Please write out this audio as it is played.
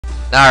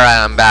Alright,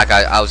 I'm back.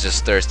 I was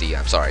just thirsty.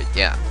 I'm sorry.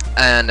 Yeah.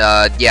 And,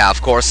 yeah,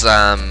 of course,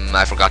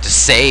 I forgot to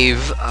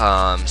save.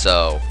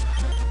 So,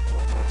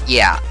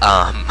 yeah,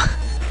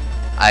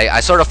 I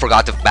sort of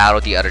forgot to battle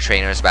the other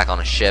trainers back on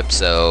the ship,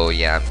 so,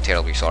 yeah, I'm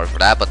terribly sorry for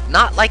that. But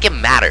not like it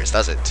matters,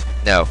 does it?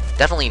 No,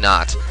 definitely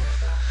not.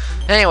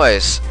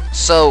 Anyways,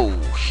 so,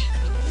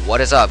 what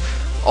is up?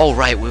 Oh,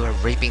 right, we were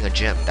raping a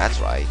gym. That's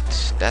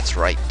right. That's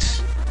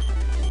right.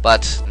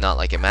 But, not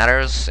like it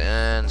matters.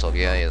 And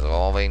Sophia is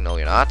evolving. No,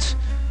 you're not.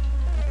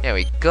 There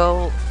we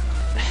go.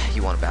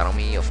 You want to battle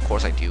me? Of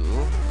course I do.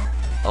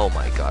 Oh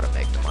my god, a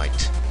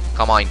Magnemite.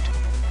 Come on.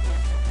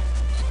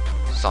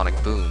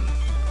 Sonic Boom.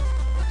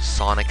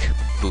 Sonic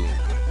Boom.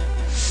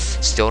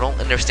 Still don't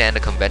understand the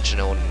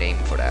conventional name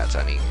for that.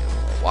 I mean,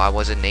 why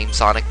was it named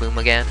Sonic Boom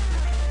again?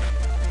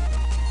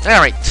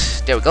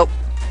 Alright, there we go.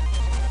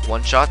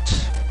 One shot.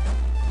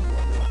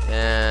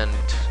 And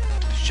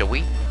should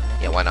we?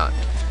 Yeah, why not?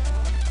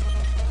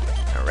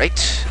 Alright.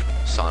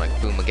 Sonic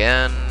Boom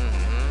again.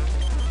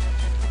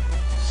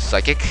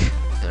 Psychic.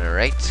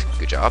 Alright,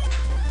 good job.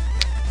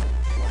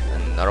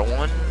 Another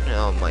one.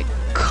 Oh my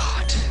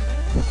god.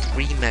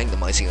 3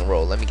 Magnemites in a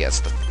row. Let me guess.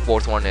 The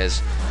 4th one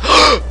is...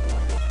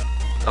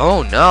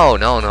 Oh no,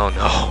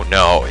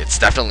 no. It's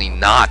definitely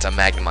not a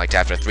Magnemite.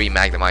 After 3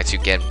 Magnemites,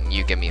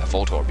 you give me a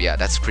Voltorb. Yeah,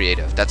 that's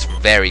creative. That's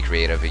very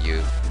creative of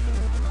you.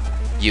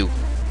 You.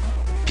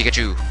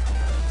 Pikachu.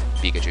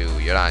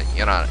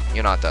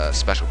 You're not the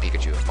special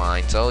Pikachu of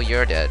mine, so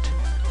you're dead.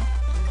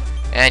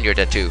 And you're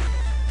dead too.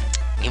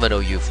 Even though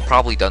you've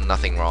probably done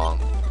nothing wrong.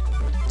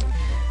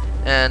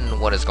 And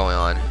what is going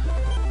on?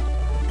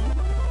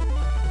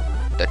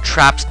 The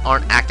traps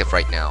aren't active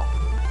right now.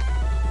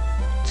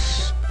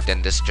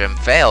 Then this gym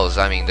fails.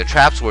 I mean, the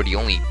traps were the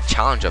only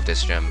challenge of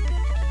this gym.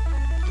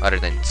 Other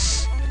than...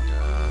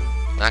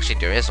 actually,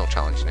 there is no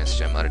challenge in this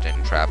gym other than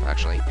the trap,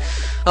 actually.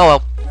 Oh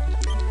well.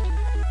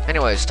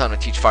 Anyways, time to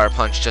teach Fire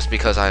Punch just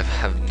because I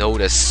have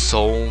noticed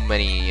so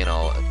many, you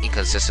know,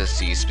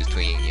 inconsistencies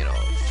between, you know,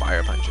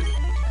 Fire Punch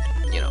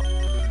and, you know...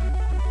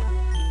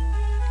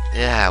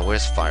 Yeah,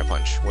 where's Fire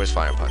Punch? Where's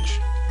Fire Punch?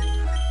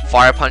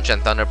 Fire Punch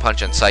and Thunder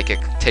Punch and Psychic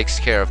takes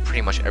care of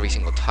pretty much every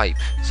single type,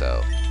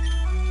 so...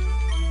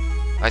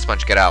 Ice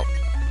Punch, get out.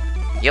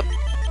 Yep.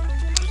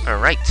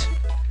 Alright.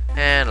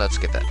 And let's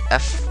get that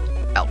F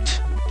out.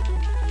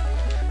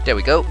 There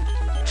we go.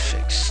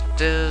 Fix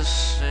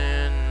this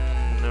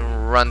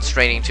and run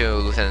straight into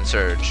Lieutenant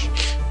Surge.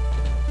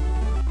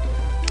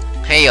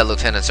 Hey,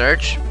 Lieutenant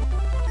Surge.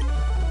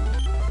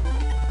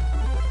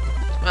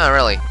 Oh,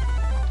 really?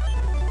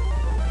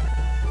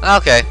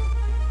 Okay.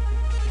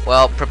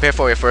 Well, prepare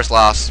for your first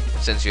loss,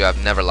 since you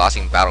have never lost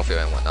in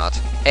Battlefield and whatnot.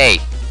 Hey,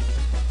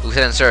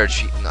 Lieutenant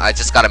Surge, I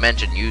just gotta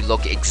mention, you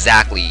look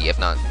exactly, if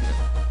not,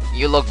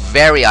 you look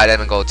very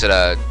identical to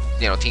the,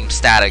 you know, Team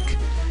Static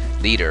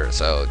leader.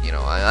 So, you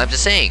know, I'm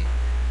just saying,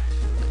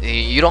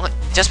 you don't,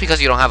 just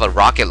because you don't have a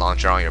rocket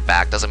launcher on your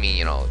back doesn't mean,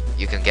 you know,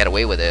 you can get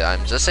away with it.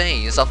 I'm just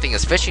saying, something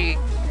is fishy.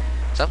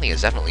 Something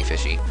is definitely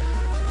fishy.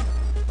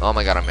 Oh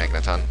my god, a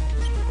Magneton.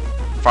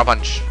 Fire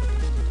Punch.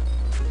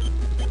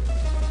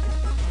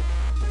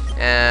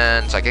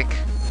 And Psychic.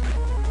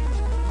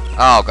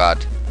 Oh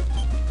god.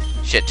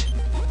 Shit.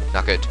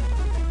 Not good.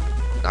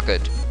 Not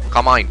good.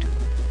 Calm mind.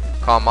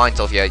 Calm mind,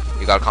 Sophia.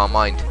 You gotta calm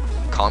mind.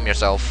 Calm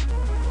yourself.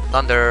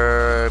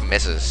 Thunder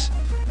misses.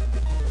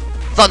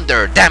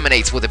 Thunder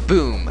dominates with a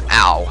boom.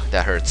 Ow.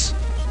 That hurts.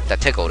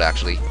 That tickled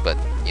actually, but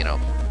you know,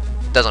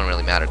 doesn't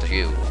really matter to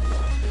you.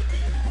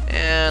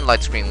 And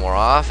light screen wore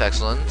off.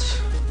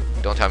 Excellent.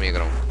 Don't tell me you're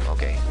gonna...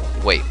 Okay.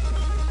 Wait.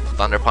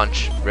 Thunder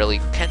Punch? Really?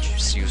 Can't you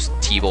just use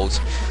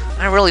T-Bolts?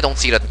 I really don't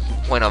see the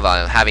point of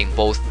having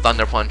both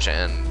Thunder Punch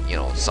and, you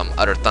know, some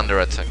other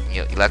thunder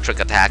you know,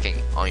 electric attacking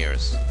on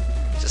yours.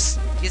 It's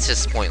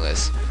just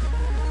pointless.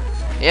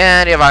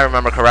 Yeah, and if I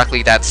remember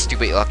correctly, that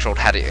stupid Electrode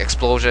had an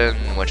explosion,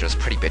 which was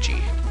pretty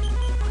bitchy.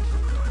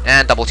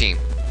 And Double Team.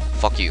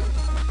 Fuck you.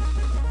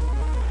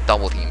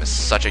 Double Team is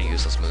such a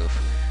useless move.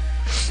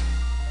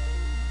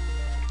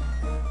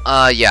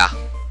 Yeah.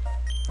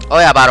 Oh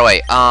yeah, by the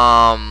way,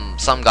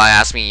 some guy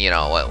asked me, you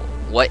know,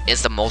 what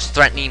is the most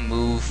threatening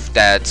move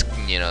that,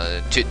 you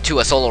know, to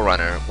a solo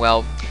runner?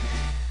 Well,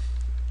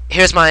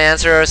 here's my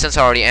answer, since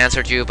I already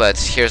answered you, but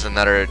here's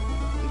another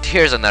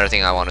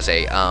thing I want to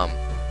say.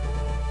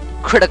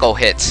 Critical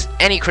hits,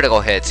 any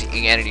critical hits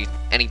in anything.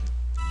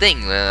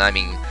 I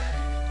mean,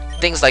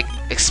 things like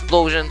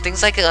explosion,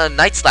 things like a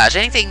Night Slash,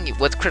 anything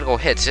with critical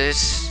hits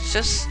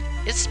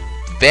it's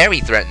very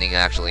threatening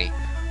actually.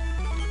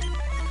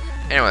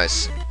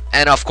 Anyways,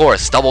 and of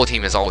course, Double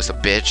Team is always a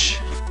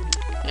bitch.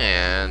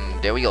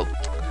 And there we go.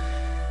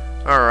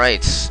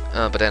 Alright,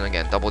 but then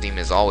again, Double Team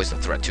is always a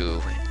threat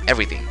to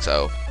everything,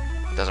 so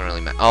it doesn't really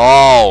matter.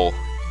 Oh!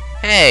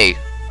 Hey!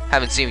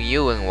 Haven't seen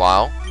you in a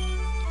while.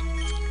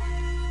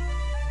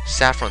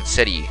 Saffron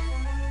City.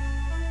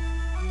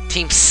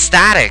 Team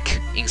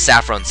Static in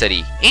Saffron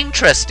City.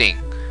 Interesting!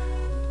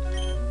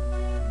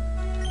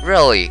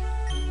 Really?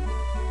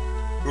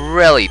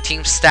 Really?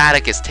 Team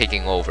Static is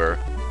taking over.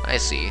 I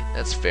see.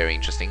 That's very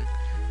interesting.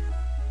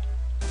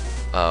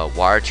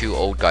 Why are two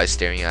old guys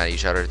staring at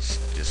each other? It's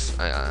just,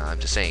 I'm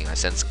just saying, I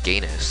sense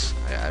gayness.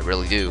 I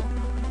really do.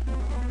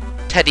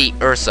 Teddy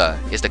Ursa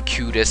is the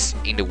cutest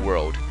in the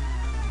world.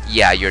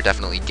 Yeah, you're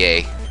definitely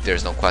gay.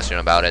 There's no question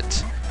about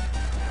it.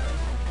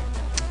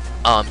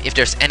 If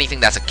there's anything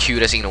that's the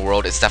cutest in the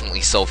world, it's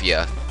definitely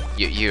Sophia.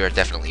 You're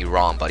definitely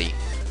wrong, buddy.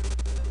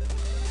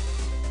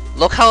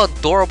 Look how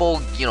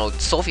adorable, you know,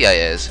 Sophia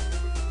is.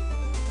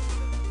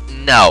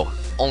 No,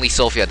 only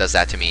Sophia does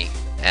that to me.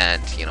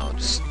 And, you know,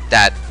 just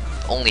that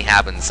only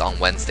happens on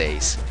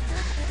Wednesdays.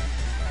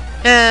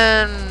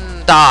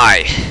 And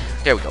die.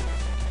 There we go.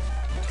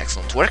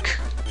 Excellent work.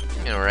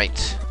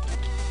 Alright.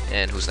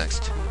 And who's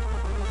next?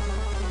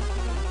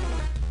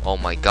 Oh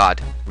my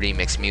god,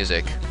 remix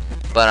music.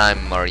 But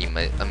I'm already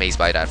amazed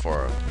by that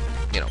for,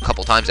 you know, a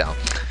couple times now.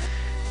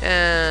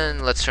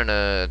 And let's turn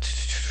the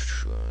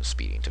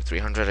speeding to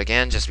 300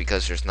 again, just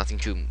because there's nothing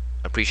to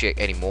appreciate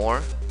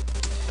anymore.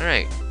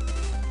 Alright.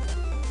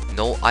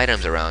 No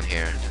items around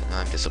here.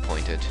 I'm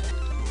disappointed.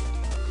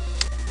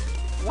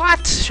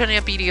 What? Shouldn't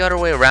it be the other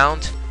way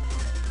around?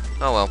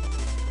 Oh well.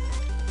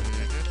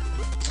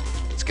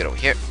 Let's get over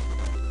here.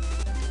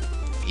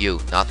 You,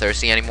 not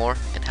thirsty anymore?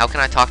 And how can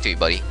I talk to you,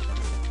 buddy?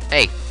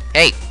 Hey!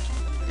 Hey!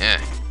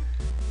 Yeah.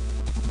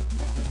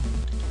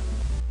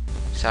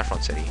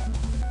 Saffron City.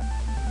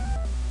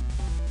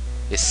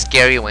 It's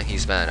scary when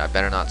he's mad. I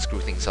better not screw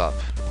things up.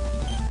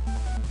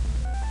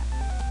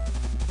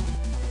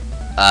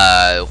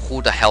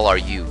 Who the hell are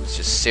you?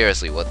 Just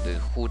seriously,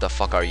 who the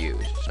fuck are you?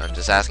 I'm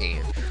just asking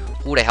you.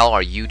 Who the hell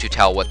are you to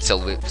tell what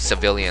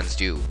civilians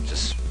do?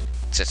 Just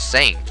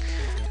saying.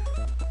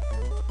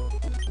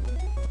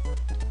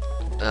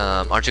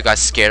 Aren't you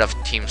guys scared of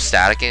Team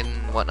Static and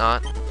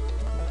whatnot?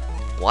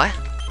 What?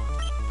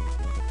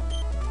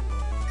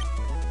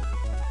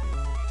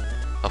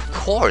 Of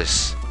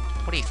course.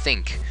 What do you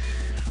think?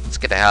 Let's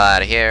get the hell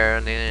out of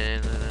here.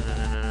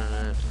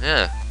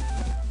 Yeah.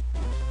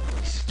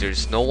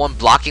 There's no one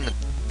blocking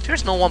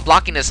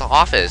this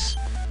office.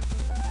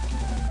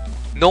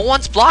 No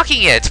one's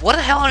blocking it. What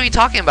the hell are you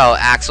talking about,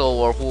 Axel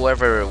or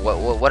whoever,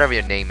 whatever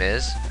your name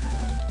is?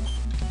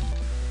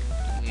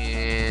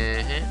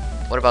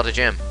 What about the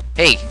gym?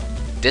 Hey,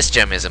 this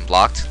gym isn't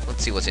blocked.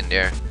 Let's see what's in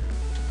there.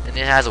 And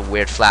it has a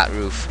weird flat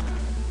roof.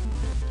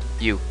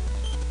 You.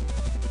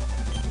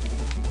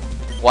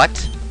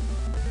 What?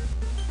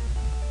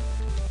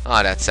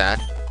 Oh, that's sad.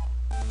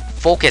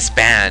 Focus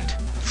band.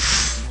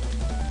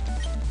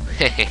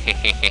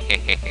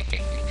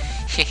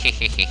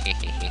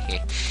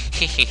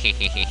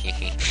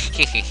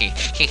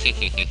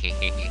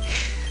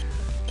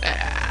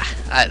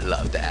 I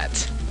love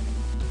that.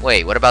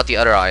 Wait, what about the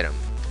other item?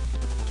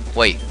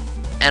 Wait,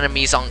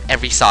 enemies on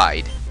every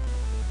side.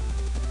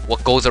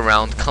 What goes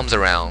around comes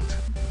around.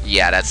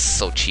 Yeah, that's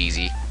so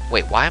cheesy.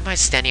 Wait, why am I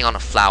standing on a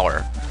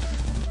flower?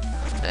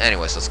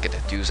 Anyways, let's get the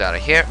dudes out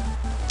of here.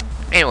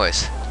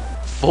 Anyways,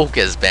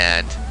 focus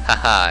band.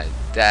 Haha,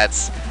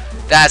 that's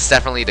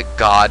definitely the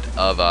god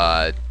of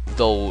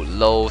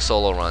low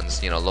solo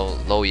runs. You know,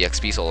 low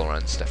EXP solo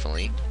runs,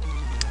 definitely.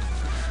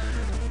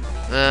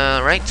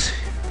 Right.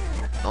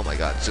 Oh my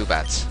god,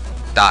 Zubats,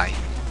 die.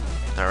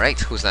 All right,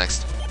 who's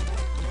next?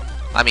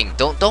 I mean,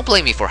 don't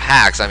blame me for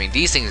hacks. I mean,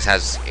 these things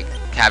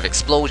have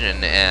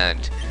explosion,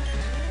 and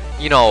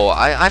you know,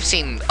 I've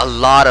seen a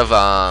lot of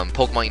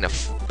Pokemon in a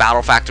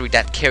battle factory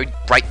that carried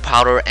bright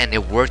powder, and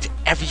it worked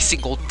every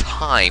single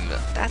time.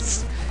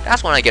 That's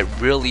when I get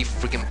really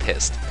freaking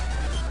pissed.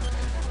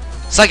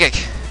 Psychic.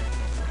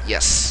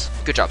 Yes.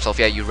 Good job,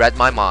 Sophia. You read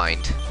my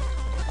mind.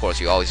 Of course,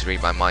 you always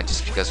read my mind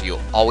just because you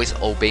always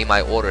obey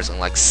my orders,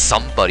 unlike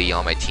somebody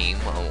on my team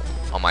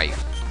on my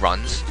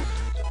runs.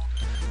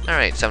 All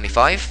right,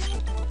 75.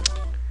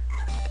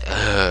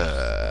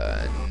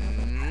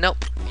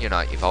 Nope, you're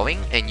not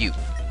evolving, and you.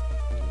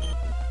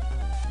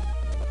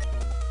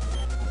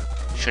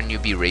 Shouldn't you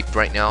be raped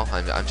right now?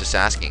 I'm just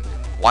asking.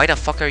 Why the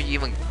fuck are you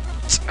even?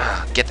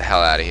 Get the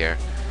hell out of here.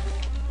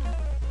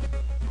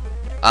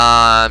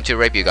 To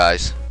rape you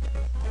guys.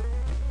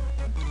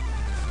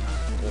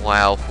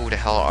 Wow, who the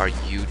hell are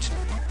you to,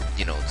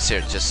 you know,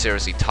 just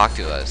seriously talk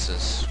to us?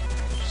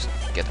 Just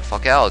get the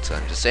fuck out.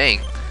 I'm just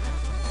saying.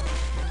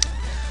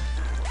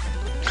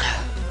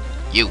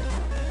 You.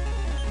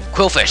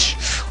 Quillfish!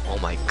 Oh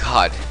my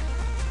god.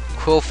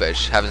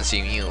 Quillfish, haven't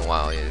seen you in a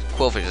while.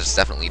 Quillfish is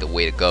definitely the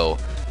way to go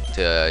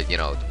to, you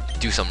know,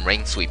 do some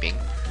ring sweeping.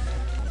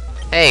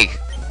 Hey!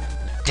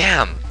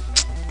 Damn!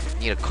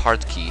 Need a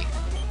card key.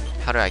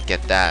 How do I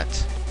get that?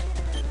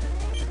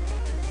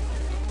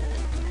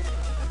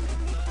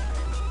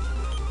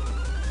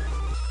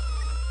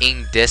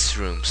 In this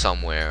room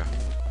somewhere.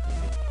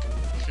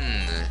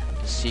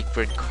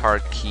 Secret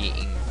card key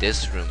in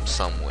this room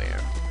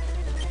somewhere.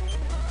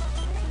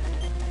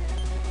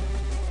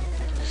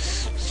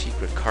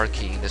 Secret card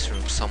key in this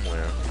room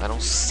somewhere. I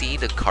don't see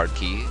the card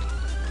key.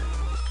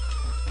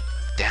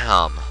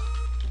 Damn.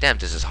 Damn,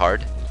 this is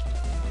hard.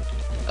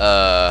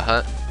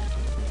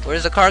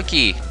 Where's the card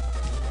key?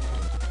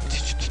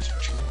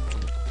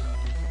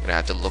 I'm gonna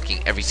have to look in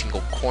every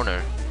single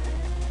corner.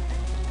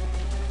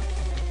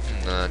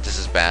 This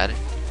is bad.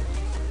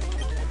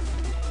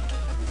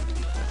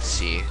 Let's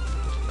see.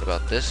 What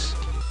about this?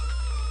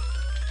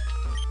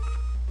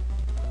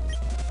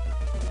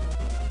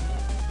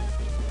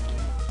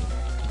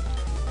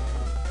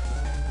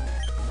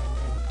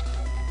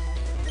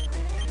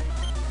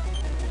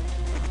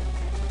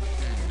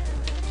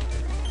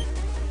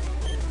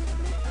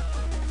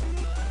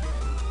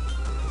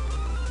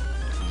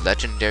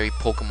 Legendary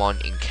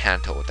Pokemon in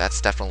Kanto. That's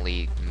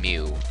definitely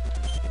Mew.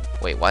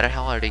 Wait, why the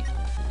hell are they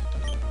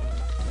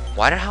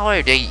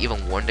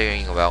even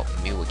wondering about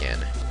Mew again?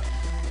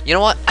 You know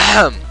what?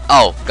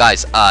 Oh,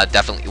 guys,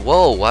 definitely.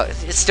 Whoa, what?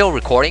 It's still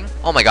recording?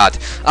 Oh my god.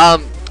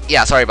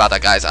 Yeah, sorry about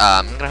that, guys.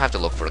 I'm gonna have to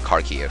look for the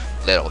car key.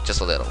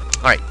 Just a little.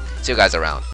 Alright, see you guys around.